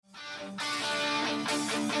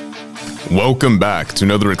Welcome back to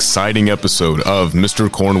another exciting episode of Mr.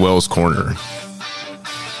 Cornwell's Corner.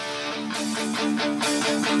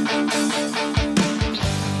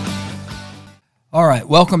 All right,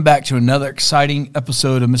 welcome back to another exciting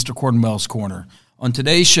episode of Mr. Cornwell's Corner. On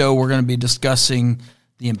today's show, we're going to be discussing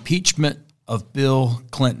the impeachment of Bill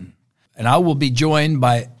Clinton. And I will be joined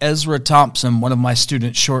by Ezra Thompson, one of my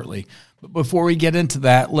students, shortly. But before we get into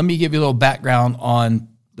that, let me give you a little background on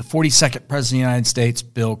the 42nd President of the United States,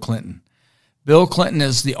 Bill Clinton. Bill Clinton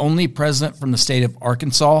is the only president from the state of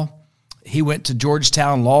Arkansas. He went to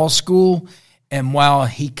Georgetown Law School, and while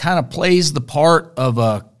he kind of plays the part of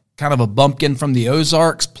a kind of a bumpkin from the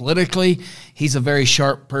Ozarks politically, he's a very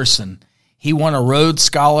sharp person. He won a Rhodes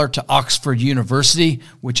Scholar to Oxford University,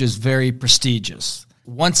 which is very prestigious.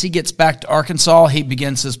 Once he gets back to Arkansas, he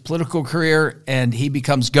begins his political career, and he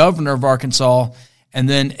becomes governor of Arkansas. And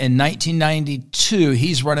then in 1992,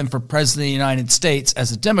 he's running for president of the United States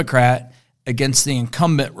as a Democrat against the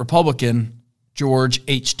incumbent Republican, George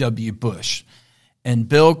H.W. Bush. And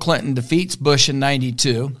Bill Clinton defeats Bush in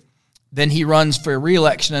 92. Then he runs for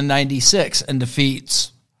re-election in 96 and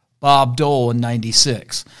defeats Bob Dole in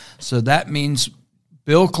 96. So that means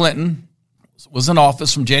Bill Clinton was in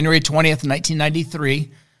office from January 20th,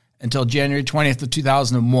 1993 until January 20th of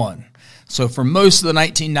 2001. So for most of the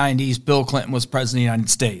 1990s, Bill Clinton was president of the United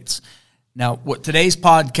States. Now, what today's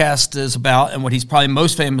podcast is about, and what he's probably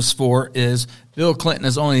most famous for, is Bill Clinton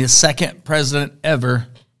is only the second president ever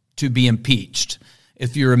to be impeached.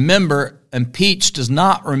 If you remember, impeached does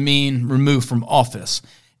not mean removed from office.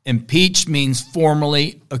 Impeached means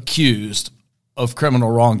formally accused of criminal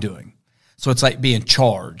wrongdoing. So it's like being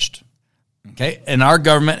charged. Okay? In our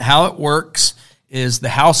government, how it works is the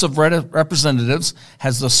House of Representatives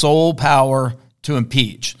has the sole power to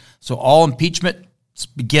impeach. So all impeachment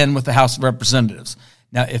begin with the House of Representatives.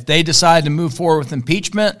 Now, if they decide to move forward with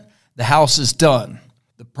impeachment, the House is done.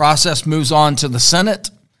 The process moves on to the Senate.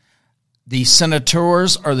 The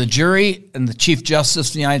senators are the jury, and the Chief Justice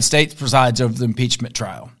of the United States presides over the impeachment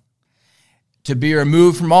trial. To be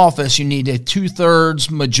removed from office, you need a 2/3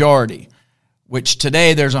 majority, which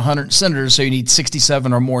today there's 100 senators, so you need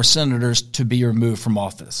 67 or more senators to be removed from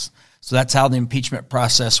office. So that's how the impeachment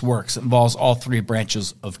process works. It involves all three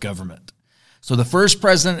branches of government. So the first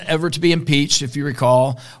president ever to be impeached, if you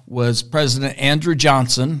recall, was President Andrew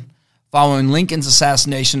Johnson, following Lincoln's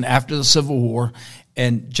assassination after the Civil War.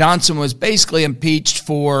 And Johnson was basically impeached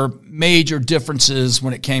for major differences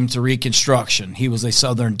when it came to Reconstruction. He was a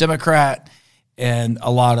Southern Democrat, and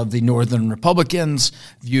a lot of the Northern Republicans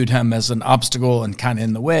viewed him as an obstacle and kind of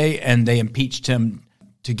in the way, and they impeached him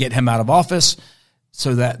to get him out of office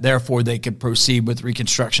so that, therefore, they could proceed with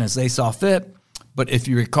Reconstruction as they saw fit. But if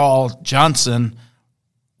you recall, Johnson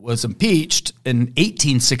was impeached in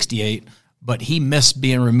 1868, but he missed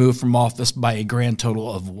being removed from office by a grand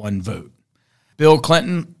total of 1 vote. Bill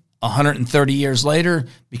Clinton, 130 years later,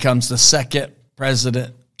 becomes the second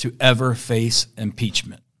president to ever face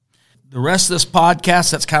impeachment. The rest of this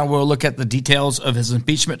podcast, that's kind of where we'll look at the details of his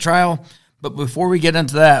impeachment trial. But before we get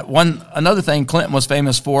into that, another thing Clinton was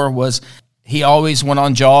famous for was he always went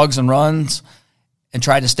on jogs and runs and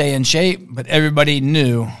tried to stay in shape, but everybody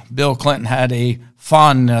knew Bill Clinton had a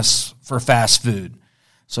fondness for fast food.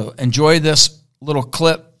 So enjoy this little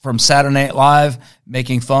clip from Saturday Night Live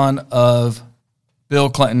making fun of Bill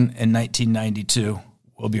Clinton in 1992.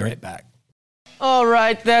 We'll be right back. All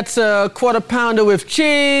right, that's a quarter pounder with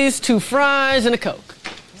cheese, 2 fries, and a Coke.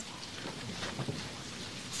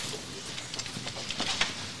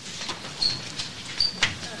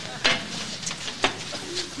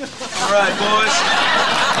 All right, boys.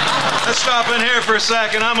 Let's stop in here for a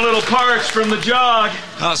second. I'm a little parched from the jog.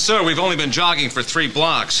 Sir, we've only been jogging for 3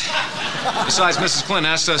 blocks. Besides, Mrs.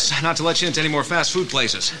 Clinton asked us not to let you into any more fast food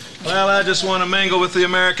places. Well, I just want to mingle with the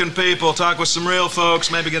American people, talk with some real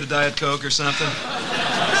folks, maybe get a Diet Coke or something. All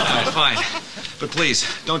right, fine. But please,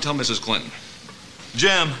 don't tell Mrs. Clinton.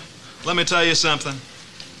 Jim, let me tell you something.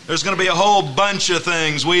 There's going to be a whole bunch of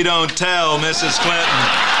things we don't tell Mrs.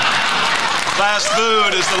 Clinton. Fast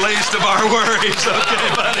food is the least of our worries,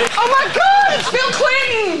 okay, buddy? Oh, my God, it's Bill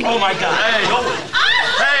Clinton! Oh, my God. Hey,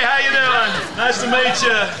 hey, how you doing? Nice to meet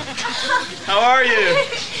you. How are you?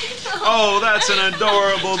 Oh, that's an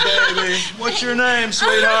adorable baby. What's your name,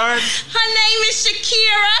 sweetheart? Her name is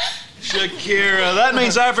Shakira. Shakira. That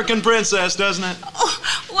means African princess, doesn't it? Oh,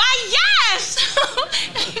 why, yes.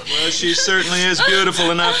 Well, she certainly is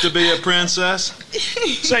beautiful enough to be a princess.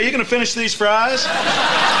 Say, you gonna finish these fries?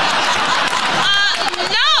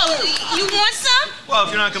 No. You want some? Well, if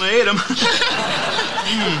you're not gonna eat them.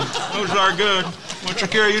 Those are good. Well,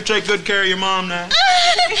 Shakira, you take good care of your mom now.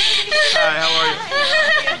 Hi, how are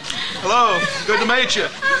you? Hello. Good to meet you.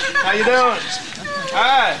 How you doing?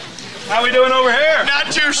 Hi. How we doing over here?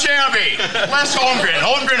 Not too shabby. Les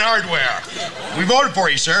Holmgren Hardware. We voted for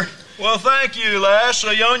you, sir. Well, thank you, Les. So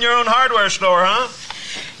you own your own hardware store, huh?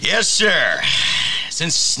 Yes, sir.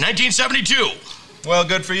 Since 1972. Well,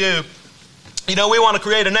 good for you. You know, we want to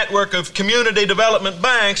create a network of community development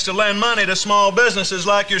banks to lend money to small businesses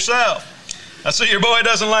like yourself. I see your boy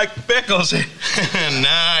doesn't like pickles. Nah,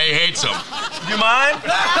 he hates them. You mind?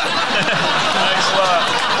 Thanks a lot.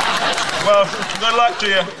 Well, good luck to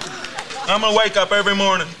you. I'm going to wake up every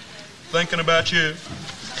morning thinking about you.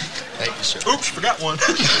 Thank you, sir. Oops, forgot one.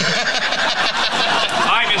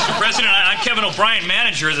 Hi, Mr. President. I'm Kevin O'Brien,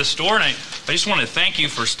 manager of the store, and I just want to thank you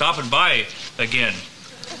for stopping by again.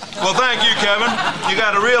 Well, thank you, Kevin. You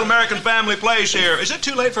got a real American family place here. Is it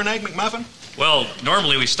too late for an Egg McMuffin? Well,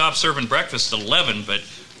 normally we stop serving breakfast at 11, but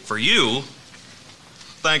for you...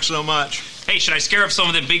 Thanks so much. Hey, should I scare up some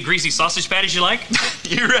of them big greasy sausage patties you like?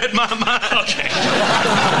 You read my mind. Okay.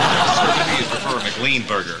 Maybe you prefer a McLean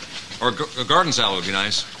burger. Or a garden salad would be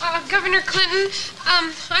nice. Governor Clinton,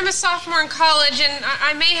 I'm a sophomore in college, and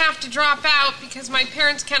I may have to drop out because my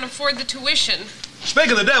parents can't afford the tuition.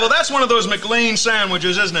 Speak of the devil, that's one of those McLean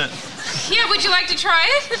sandwiches, isn't it? Yeah, would you like to try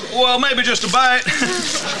it? Well, maybe just a bite.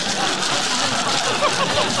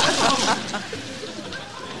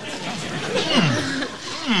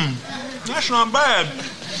 That's not bad.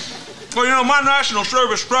 Well, you know, my National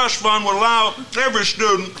Service Trust Fund would allow every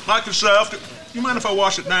student like yourself to... You mind if I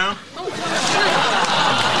wash it down?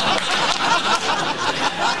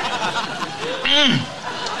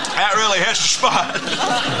 That really hits the spot.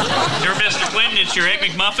 Dear Mr. Clinton, it's your Egg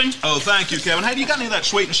McMuffin. Oh, thank you, Kevin. Hey, do you got any of that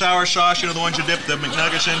sweet and sour sauce, you know, the ones you dip the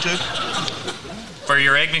McNuggets into? For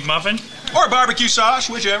your Egg McMuffin? Or barbecue sauce,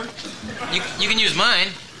 whichever. You can use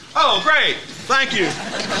mine. Oh, great. Thank you.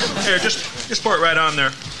 Here, just pour it right on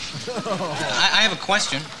there. I have a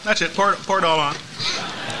question. That's it. Pour it all on.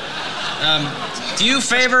 Do you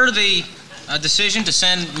favor the decision to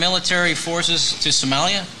send military forces to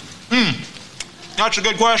Somalia? That's a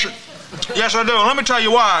good question. Yes, I do. And let me tell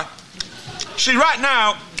you why. See, right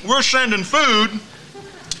now, we're sending food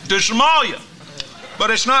to Somalia.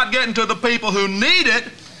 But it's not getting to the people who need it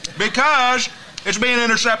because it's being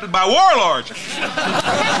intercepted by warlords. And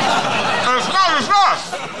it's not just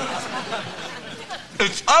us.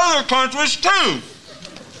 It's other countries, too.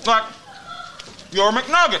 Like your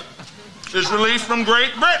McNugget is released from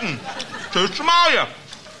Great Britain to Somalia,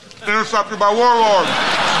 intercepted by warlords.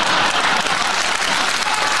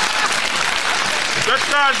 This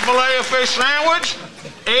guy's Filet-O-Fish sandwich,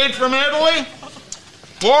 aid from Italy,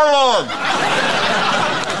 warlord.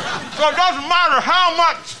 So it doesn't matter how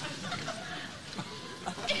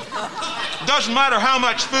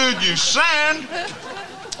much food you send.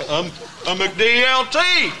 A McDLT,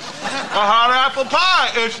 a hot apple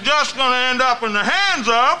pie, it's just going to end up in the hands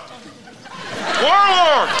of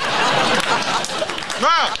warlords.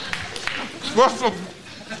 Now, what's the...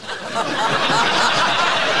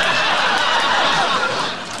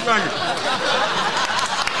 Thank you.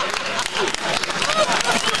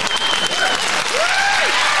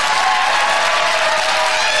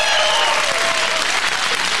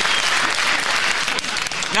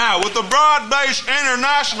 Now, with the broad-based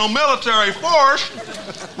international military force,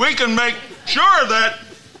 we can make sure that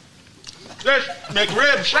this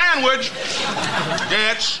McRib sandwich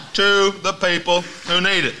gets to the people who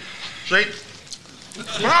need it. See?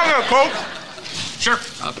 Can I get a Coke? Sure.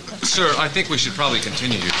 Sir, I think we should probably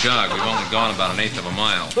continue your jog. We've only gone about 1/8 of a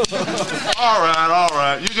mile. All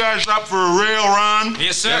right. You guys up for a real run?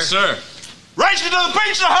 Yes, sir. Yes, sir. Race you to the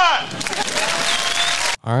Pizza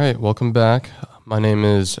Hut! All right, welcome back. My name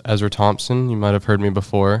is Ezra Thompson. You might have heard me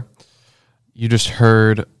before. You just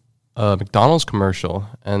heard a McDonald's commercial,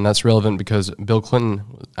 and that's relevant because Bill Clinton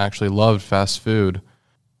actually loved fast food.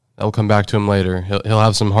 I'll come back to him later. He'll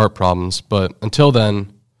have some heart problems, but until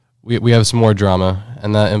then, we have some more drama,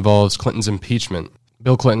 and that involves Clinton's impeachment.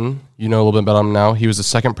 Bill Clinton, you know a little bit about him now. He was the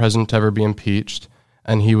second president to ever be impeached,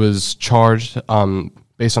 and he was charged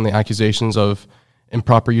based on the accusations of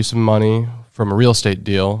improper use of money from a real estate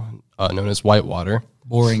deal known as Whitewater.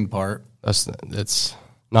 Boring part. It's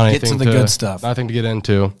not anything to the good stuff. Nothing to get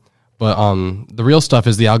into. But the real stuff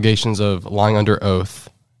is the allegations of lying under oath.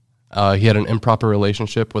 He had an improper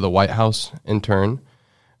relationship with a White House intern.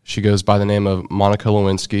 She goes by the name of Monica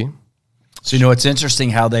Lewinsky. So, you know, it's interesting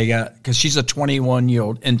how they got, because she's a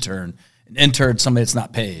 21-year-old intern, an intern, somebody that's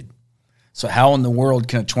not paid. So how in the world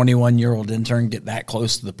can a 21-year-old intern get that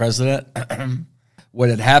close to the president? What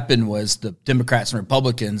had happened was the Democrats and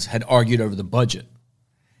Republicans had argued over the budget.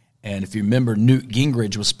 And if you remember, Newt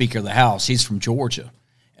Gingrich was Speaker of the House. He's from Georgia.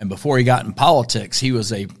 And before he got in politics, he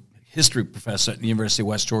was a history professor at the University of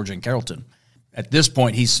West Georgia in Carrollton. At this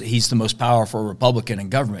point, he's the most powerful Republican in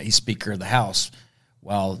government. He's Speaker of the House,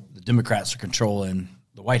 while the Democrats are controlling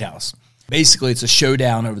the White House. Basically, it's a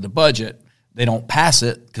showdown over the budget. They don't pass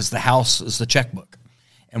it because the House is the checkbook.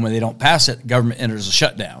 And when they don't pass it, government enters a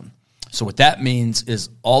shutdown. So what that means is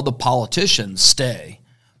all the politicians stay,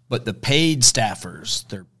 but the paid staffers,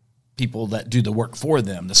 they're people that do the work for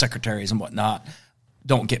them, the secretaries and whatnot,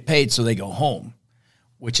 don't get paid, so they go home,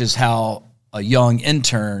 which is how a young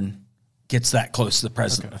intern gets that close to the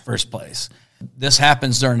president in the first place. This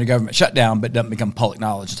happens during the government shutdown, but doesn't become public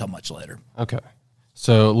knowledge until much later. Okay.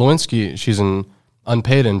 So Lewinsky, she's an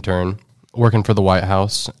unpaid intern working for the White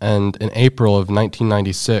House, and in April of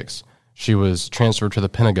 1996, she was transferred to the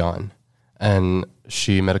Pentagon, and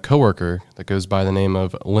she met a coworker that goes by the name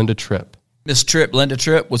of Linda Tripp. Linda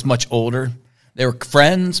Tripp, was much older. They were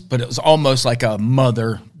friends, but it was almost like a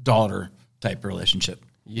mother-daughter type relationship.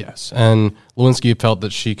 Yes, and Lewinsky felt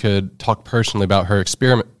that she could talk personally about her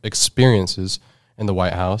experiences in the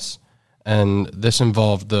White House, and this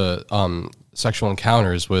involved the sexual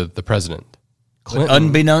encounters with the president. Clinton,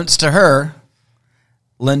 unbeknownst to her,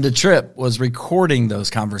 Linda Tripp was recording those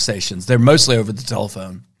conversations. They're mostly over the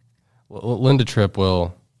telephone. Well, Linda Tripp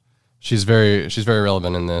she's very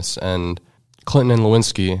relevant in this, and Clinton and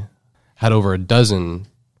Lewinsky had over a dozen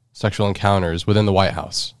sexual encounters within the White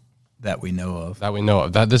House. That we know of.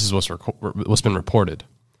 This is what's been reported.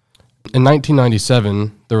 In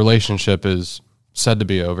 1997, the relationship is said to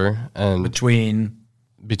be over, and between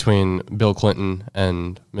Bill Clinton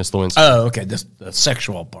and Miss Lewinsky. Oh, okay, the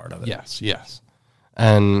sexual part of it. Yes.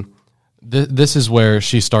 And this is where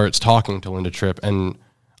she starts talking to Linda Tripp and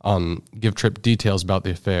give Tripp details about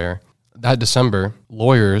the affair. That December,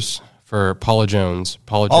 lawyers for Paula Jones.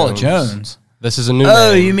 Paula Jones? This is a new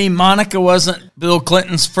name. You mean Monica wasn't Bill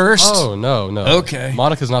Clinton's first? Oh, no. Okay.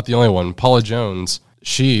 Monica's not the only one. Paula Jones,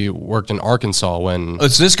 she worked in Arkansas when... Oh,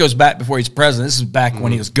 so this goes back before he's president. This is back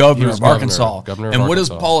when he was governor of Arkansas. And what is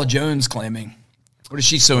Paula Jones claiming? What is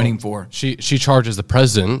she suing him for? She charges the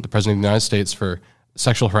president of the United States, for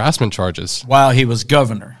sexual harassment charges. While he was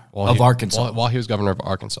governor of Arkansas. While he was governor of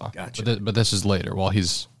Arkansas. Gotcha. But this is later, while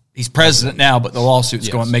he's president now, but the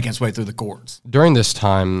lawsuit's making its way through the courts. During this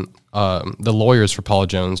time, the lawyers for Paula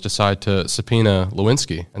Jones decide to subpoena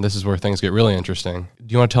Lewinsky, and this is where things get really interesting.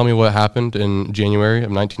 Do you want to tell me what happened in January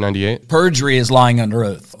of 1998? Perjury is lying under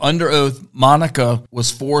oath. Under oath, Monica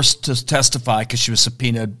was forced to testify because she was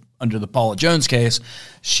subpoenaed under the Paula Jones case.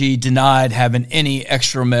 She denied having any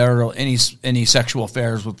extramarital, any sexual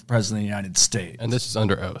affairs with the president of the United States. And this is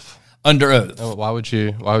under oath. Under oath. Oh, why would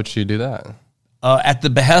she do that? At the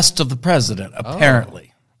behest of the president,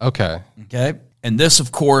 apparently. Oh, okay. Okay. And this,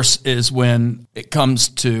 of course, is when it comes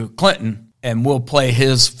to Clinton, and we'll play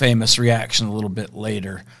his famous reaction a little bit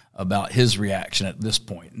later about his reaction at this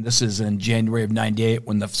point. And this is in January of 98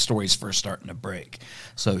 when the story's first starting to break.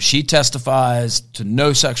 So she testifies to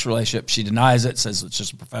no sexual relationship. She denies it, says it's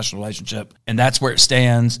just a professional relationship. And that's where it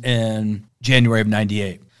stands in January of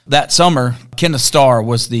 98. That summer, Kenneth Starr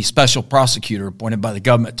was the special prosecutor appointed by the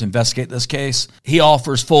government to investigate this case. He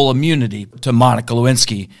offers full immunity to Monica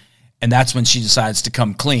Lewinsky, and that's when she decides to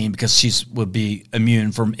come clean because she would be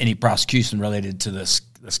immune from any prosecution related to this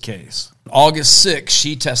case. August 6th,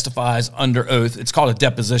 she testifies under oath. It's called a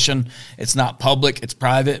deposition. It's not public, it's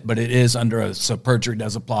private, but it is under oath, so perjury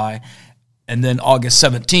does apply. And then August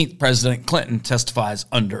 17th, President Clinton testifies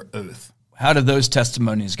under oath. How did those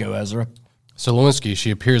testimonies go, Ezra? So Lewinsky,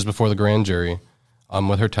 she appears before the grand jury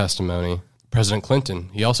with her testimony. President Clinton,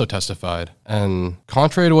 he also testified. And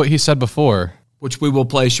contrary to what he said before... Which we will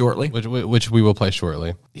play shortly. Which we will play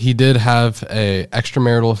shortly. He did have an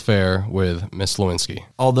extramarital affair with Miss Lewinsky.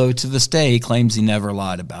 Although to this day, he claims he never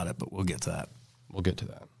lied about it, but we'll get to that. We'll get to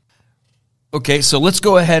that. Okay, so let's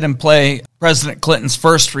go ahead and play President Clinton's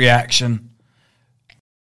first reaction.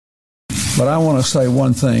 But I want to say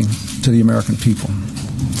one thing to the American people.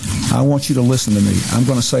 I want you to listen to me. I'm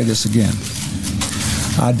going to say this again.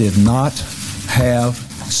 I did not have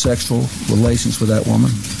sexual relations with that woman,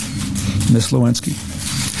 Miss Lewinsky.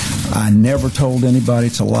 I never told anybody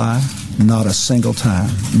to lie, not a single time,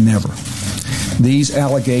 never. These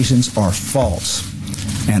allegations are false,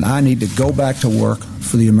 and I need to go back to work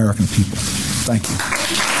for the American people. Thank you.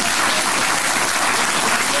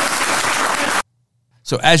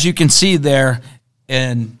 So as you can see there,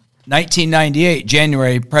 in 1998,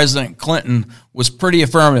 January, President Clinton was pretty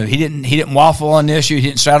affirmative. He didn't waffle on the issue. He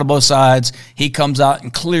didn't straddle both sides. He comes out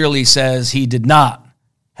and clearly says he did not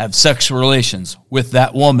have sexual relations with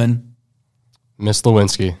that woman. Miss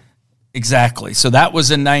Lewinsky. Exactly. So that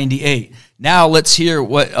was in 98. Now let's hear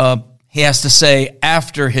what he has to say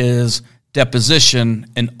after his deposition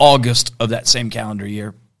in August of that same calendar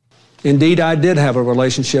year. Indeed, I did have a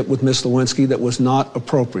relationship with Miss Lewinsky that was not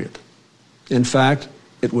appropriate. In fact,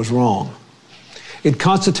 it was wrong. It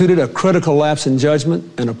constituted a critical lapse in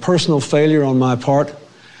judgment and a personal failure on my part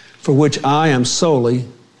for which I am solely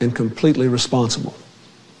and completely responsible.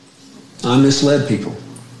 I misled people,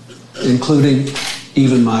 including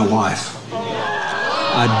even my wife.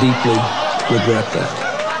 I deeply regret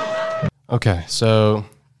that. Okay, so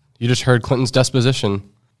you just heard Clinton's deposition.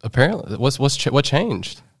 Apparently, what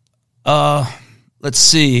changed? Let's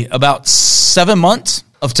see, about 7 months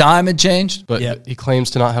of time had changed. But he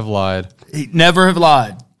claims to not have lied. He never have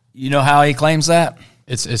lied. You know how he claims that?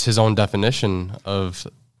 It's his own definition of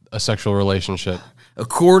a sexual relationship.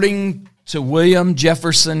 According to William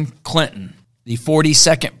Jefferson Clinton, the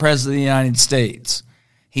 42nd president of the United States,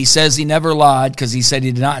 he says he never lied because he said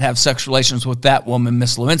he did not have sexual relations with that woman,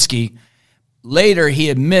 Miss Lewinsky. Later, he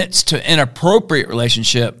admits to inappropriate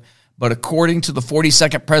relationship, but according to the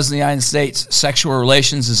 42nd president of the United States, sexual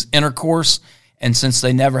relations is intercourse, and since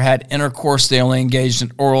they never had intercourse, they only engaged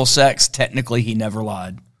in oral sex. Technically, he never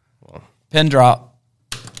lied. Pin drop.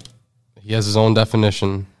 He has his own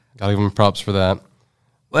definition. Got to give him props for that.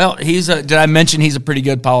 Well, did I mention he's a pretty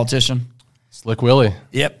good politician? Slick Willie.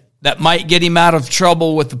 Yep. That might get him out of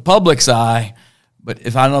trouble with the public's eye, but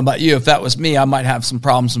if I don't know about you, if that was me, I might have some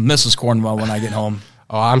problems with Mrs. Cornwell when I get home.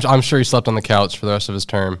 Oh, I'm sure he slept on the couch for the rest of his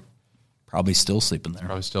term. Probably still sleeping there.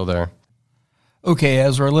 Probably still there. Okay,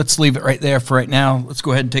 Ezra, let's leave it right there for right now. Let's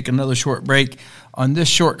go ahead and take another short break. On this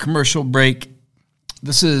short commercial break,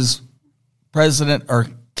 this is President or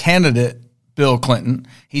candidate Bill Clinton.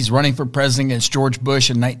 He's running for president against George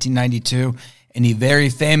Bush in 1992, and he very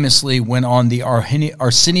famously went on the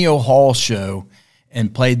Arsenio Hall show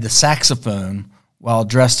and played the saxophone while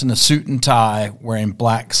dressed in a suit and tie wearing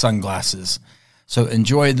black sunglasses. So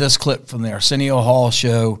enjoy this clip from the Arsenio Hall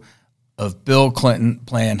show of Bill Clinton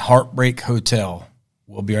playing Heartbreak Hotel.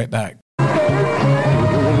 We'll be right back.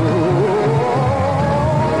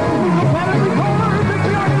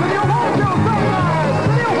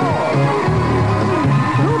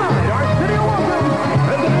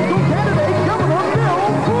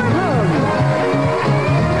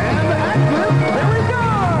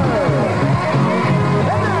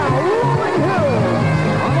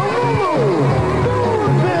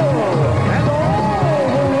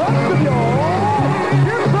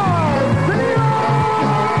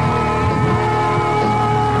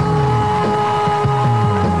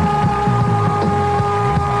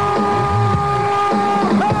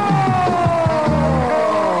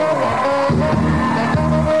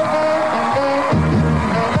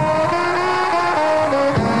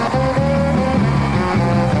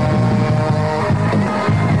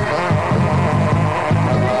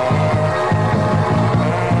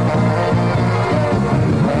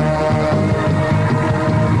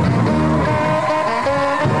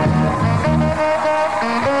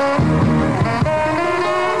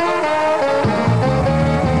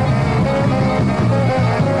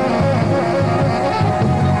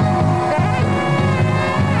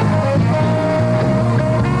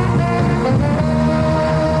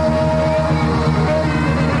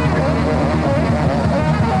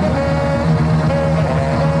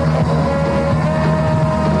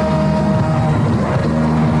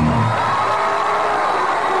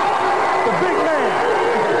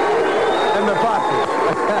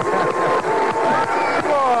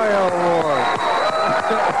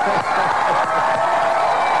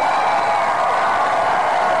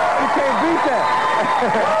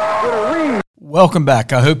 Welcome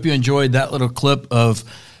back. I hope you enjoyed that little clip of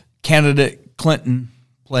candidate Clinton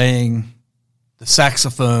playing the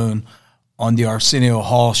saxophone on the Arsenio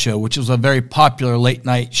Hall show, which was a very popular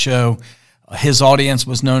late-night show. His audience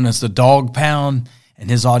was known as the Dog Pound, and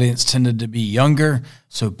his audience tended to be younger,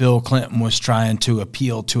 so Bill Clinton was trying to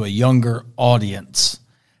appeal to a younger audience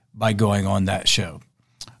by going on that show.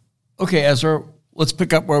 Okay, Ezra, let's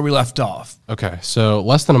pick up where we left off. Okay, so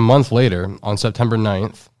less than a month later, on September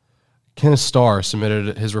 9th, Kenneth Starr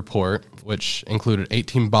submitted his report, which included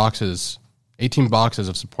 18 boxes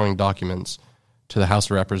of supporting documents to the House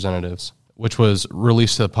of Representatives, which was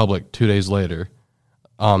released to the public 2 days later.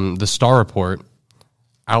 The Starr report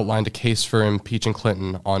outlined a case for impeaching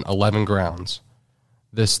Clinton on 11 grounds.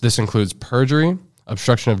 This includes perjury,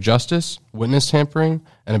 obstruction of justice, witness tampering,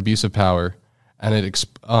 and abuse of power, and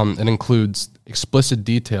it includes explicit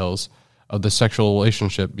details of the sexual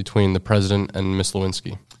relationship between the president and Miss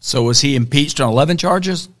Lewinsky. So was he impeached on 11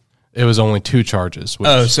 charges? It was only 2 charges.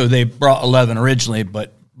 So they brought 11 originally,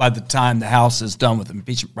 but by the time the House is done with the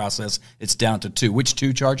impeachment process, it's down to 2. Which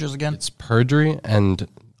 2 charges again? It's perjury and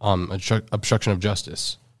obstruction of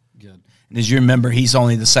justice. Good. And as you remember, he's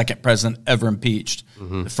only the second president ever impeached,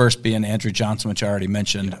 the first being Andrew Johnson, which I already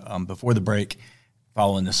mentioned before the break,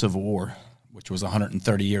 following the Civil War, which was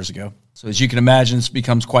 130 years ago. So as you can imagine, this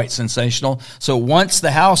becomes quite sensational. So once the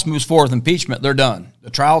House moves forward with impeachment, they're done. The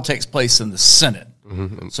trial takes place in the Senate.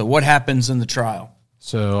 So what happens in the trial?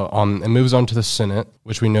 So it moves on to the Senate,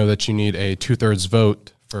 which we know that you need a 2/3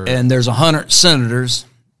 vote for. And there's 100 senators,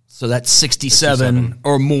 so that's 67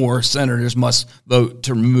 or more senators must vote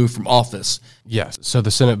to remove from office. Yes. So the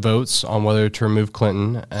Senate votes on whether to remove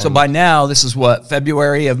Clinton. So by now, this is what,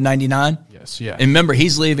 February of 99? Yes, yeah. And remember,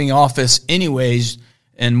 he's leaving office anyways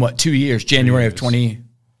in 2 years, January of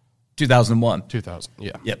 2001. 2000,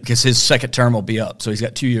 yeah. Yeah, because his second term will be up, so he's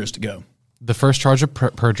got 2 years to go. The first charge of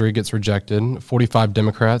perjury gets rejected. 45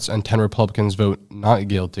 Democrats and 10 Republicans vote not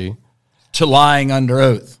guilty. To lying under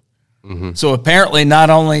oath. So apparently not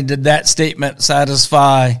only did that statement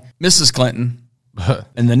satisfy Mrs. Clinton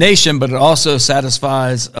and the nation, but it also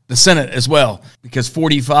satisfies the Senate as well, because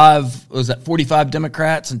 45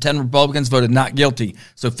 Democrats and 10 Republicans voted not guilty.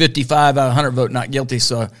 So 55 out of 100 vote not guilty.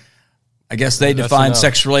 So I guess they define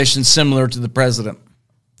sex relations similar to the president.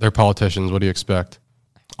 They're politicians. What do you expect?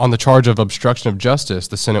 On the charge of obstruction of justice,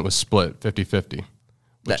 the Senate was split 50-50.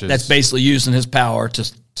 That's basically using his power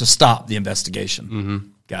to stop the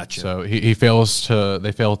investigation. Gotcha. So they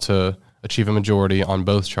fail to achieve a majority on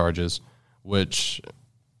both charges, which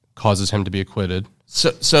causes him to be acquitted.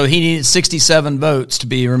 So he needed 67 votes to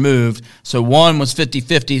be removed. So one was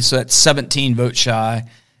 50-50, so that's 17 votes shy,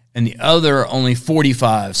 and the other only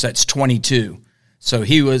 45, so that's 22. So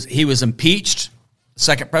he was impeached,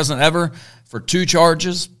 second president ever, for 2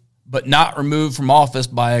 charges, but not removed from office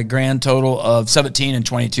by a grand total of 17 and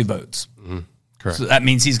 22 votes. Correct. So that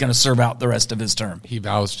means he's going to serve out the rest of his term. He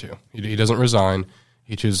vows to. He doesn't resign.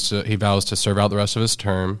 He vows to serve out the rest of his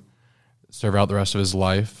term, serve out the rest of his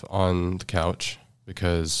life on the couch,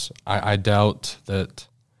 because I doubt that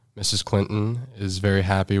Mrs. Clinton is very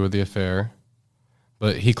happy with the affair.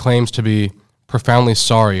 But he claims to be profoundly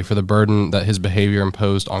sorry for the burden that his behavior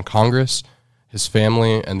imposed on Congress, his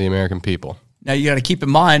family, and the American people. Now, you got to keep in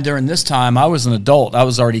mind, during this time, I was an adult. I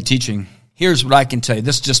was already teaching. Here's what I can tell you.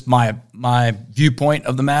 This is just my viewpoint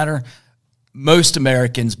of the matter. Most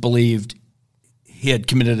Americans believed he had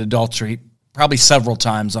committed adultery probably several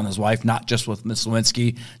times on his wife, not just with Miss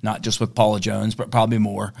Lewinsky, not just with Paula Jones, but probably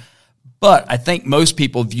more. But I think most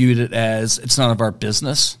people viewed it as it's none of our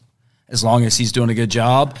business as long as he's doing a good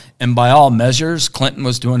job. And by all measures, Clinton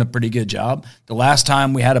was doing a pretty good job. The last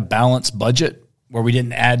time we had a balanced budget where we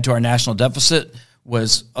didn't add to our national deficit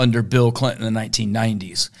was under Bill Clinton in the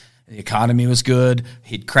 1990s. The economy was good.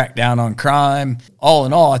 He'd cracked down on crime. All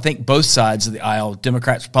in all, I think both sides of the aisle,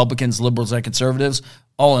 Democrats, Republicans, liberals, and conservatives,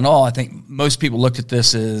 all in all, I think most people looked at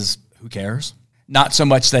this as, who cares? Not so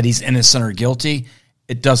much that he's innocent or guilty.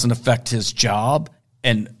 It doesn't affect his job.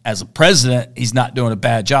 And as a president, he's not doing a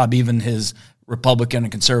bad job. Even his Republican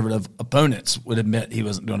and conservative opponents would admit he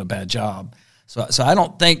wasn't doing a bad job. So I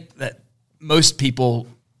don't think that most people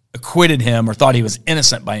acquitted him or thought he was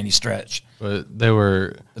innocent by any stretch. But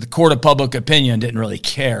the court of public opinion didn't really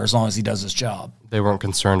care as long as he does his job. They weren't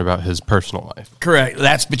concerned about his personal life. Correct.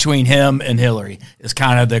 That's between him and Hillary. Is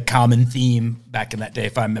kind of the common theme back in that day,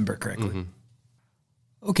 if I remember correctly.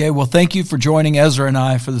 Okay, well, thank you for joining Ezra and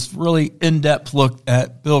I for this really in-depth look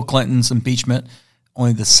at Bill Clinton's impeachment,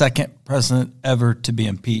 only the second president ever to be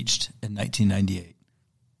impeached in 1998.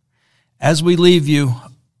 As we leave you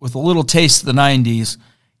with a little taste of the 90s,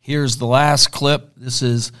 here's the last clip. This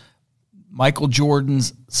is Michael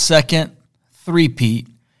Jordan's second three-peat.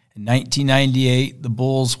 In 1998, the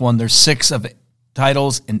Bulls won their 6th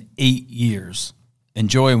titles in 8 years.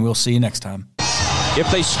 Enjoy, and we'll see you next time. If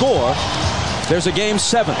they score, there's a game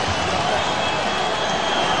 7.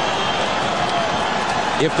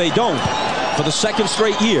 If they don't, for the second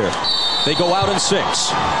straight year, they go out in 6.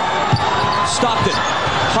 Stockton.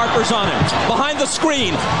 Harper's on him. Behind the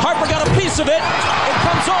screen. Harper got a piece of it. It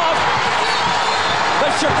comes off.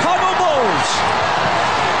 The Chicago Bulls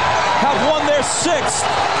have won their 6th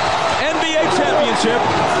NBA championship,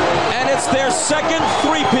 and it's their second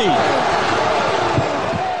three-peat.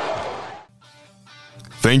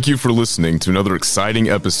 Thank you for listening to another exciting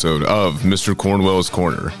episode of Mr. Cornwell's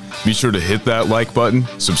Corner. Be sure to hit that like button,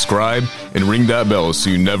 subscribe, and ring that bell so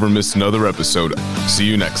you never miss another episode. See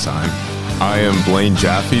you next time. I am Blaine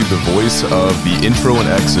Jaffe, the voice of the intro and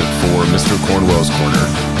exit for Mr. Cornwell's Corner.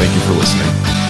 Thank you for listening.